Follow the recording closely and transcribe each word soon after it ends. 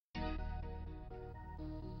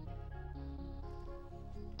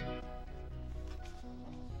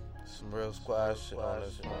Some real squad shit on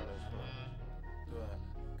this one.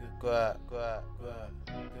 Go out.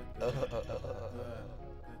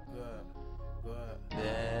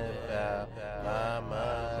 Been about my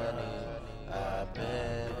money. I've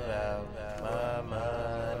been about my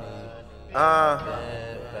money. Been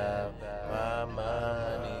about my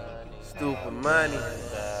money. Stupid money.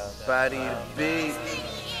 Body to beat.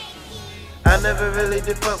 I never really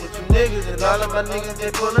did fuck with you niggas, and all of my niggas they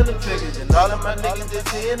pulling the triggers, and all of my niggas they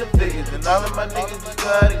seeing the figures, and all of my niggas just go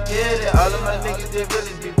out and get it. All of my niggas they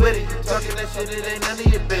really be with it. You talking that shit, it ain't none of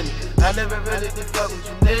your business. I never really did fuck with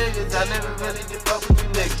you niggas. I never really did fuck with you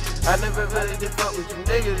niggas. I never really did fuck with you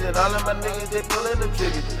niggas, and all of my niggas they pulling the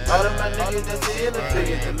triggers. All of my niggas they seeing the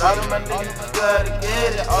figures, and all of my niggas just go out and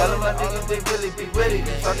get it. All of my niggas they really be with it.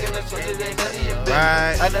 You talking that shit, it ain't none of your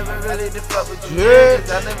business. I never really did fuck with you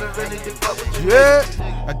niggas. I never really did fuck with you niggas.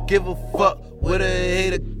 I give a fuck what a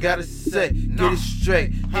hater gotta say. Get it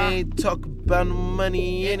straight. He ain't talk about no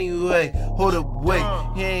money anyway. Hold up, wait.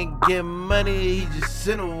 He ain't getting money, he just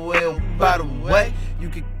sent away. Oh, by the way, you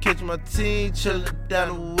can catch my team chillin'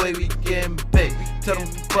 down the way we getting paid. Tell them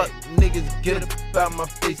fuck niggas, get up out my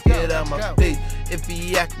face, get out my face. If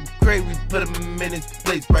he actin' crazy, we put him in his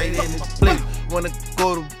place, right in his place. Wanna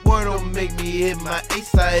go to war, don't make me hit my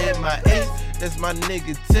ace, I hit my ace. That's my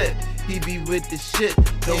nigga Tip. He be with the shit,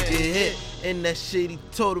 don't get hit. And that shit he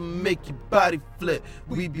told him make your body flip.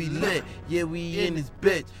 We be lit, yeah we in this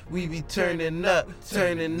bitch. We be turning up,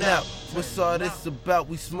 turning out. What's all this about?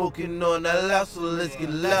 We smoking on that loud, so let's get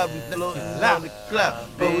loud. We floating on the cloud,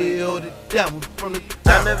 but we hold it down. We from the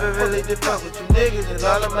top. I never really did fuck with you niggas, and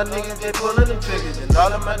all of my niggas they pulling them triggers, and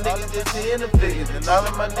all of my niggas they seeing the figures, and all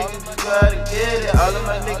of my niggas just go out and get it. All of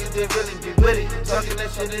my niggas they really be with it. Talking that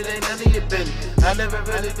shit, it ain't none of your business. I never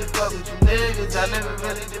really did fuck with you niggas. I never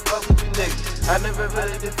really did fuck with you niggas. I never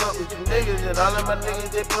really did fuck with you niggas, and all of my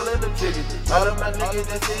niggas they pulling them triggers. All of my niggas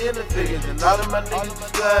they seeing the figures, and all of my niggas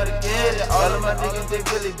just go out and get it. All of my niggas they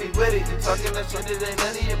really be with it. You talking that shit, it ain't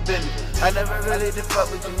none of your business. I never really did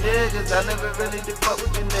fuck with you niggas. I never really did fuck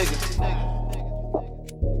with you niggas.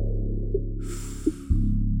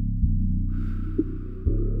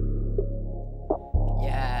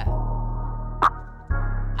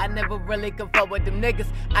 I never really could fuck with them niggas.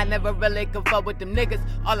 I never really could fuck with them niggas.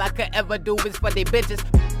 All I could ever do is for they bitches.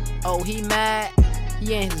 Oh, he mad?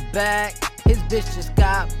 He in his bag. His bitch just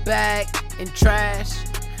got back and trash.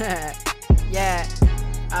 Yeah,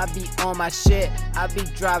 I be on my shit. I be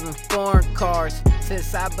driving foreign cars.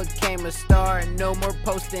 Since I became a star, no more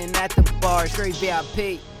posting at the bar. Straight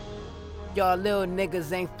VIP. Y'all little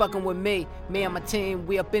niggas ain't fucking with me. Me and my team,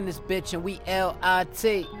 we up in this bitch and we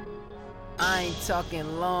LIT. I ain't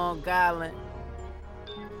talking Long Island,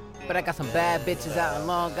 but I got some bad bitches out in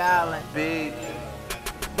Long Island.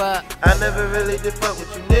 But I never really did fuck with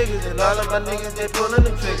you niggas, and all of my niggas they pulling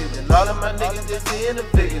them triggers, and all of my niggas they seeing the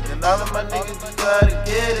figures, and all of my niggas just go out and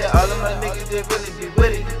get it. All of my niggas they really be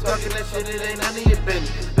with it. You talking that shit, it ain't none of your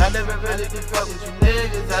business. I never really did fuck with you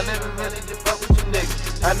niggas. I never really did fuck with you niggas.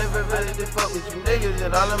 I never really did fuck with you niggas,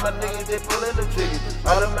 and all of my niggas they pulling them triggers.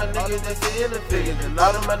 All of my niggas they seeing the figures, and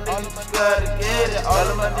all of my niggas just go out and get it. All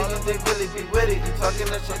of my niggas they really be with it. You talking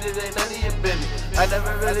that shit, it ain't none of your business. I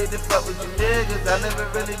never really did fuck with you niggas. I never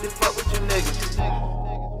really did fuck with you niggas.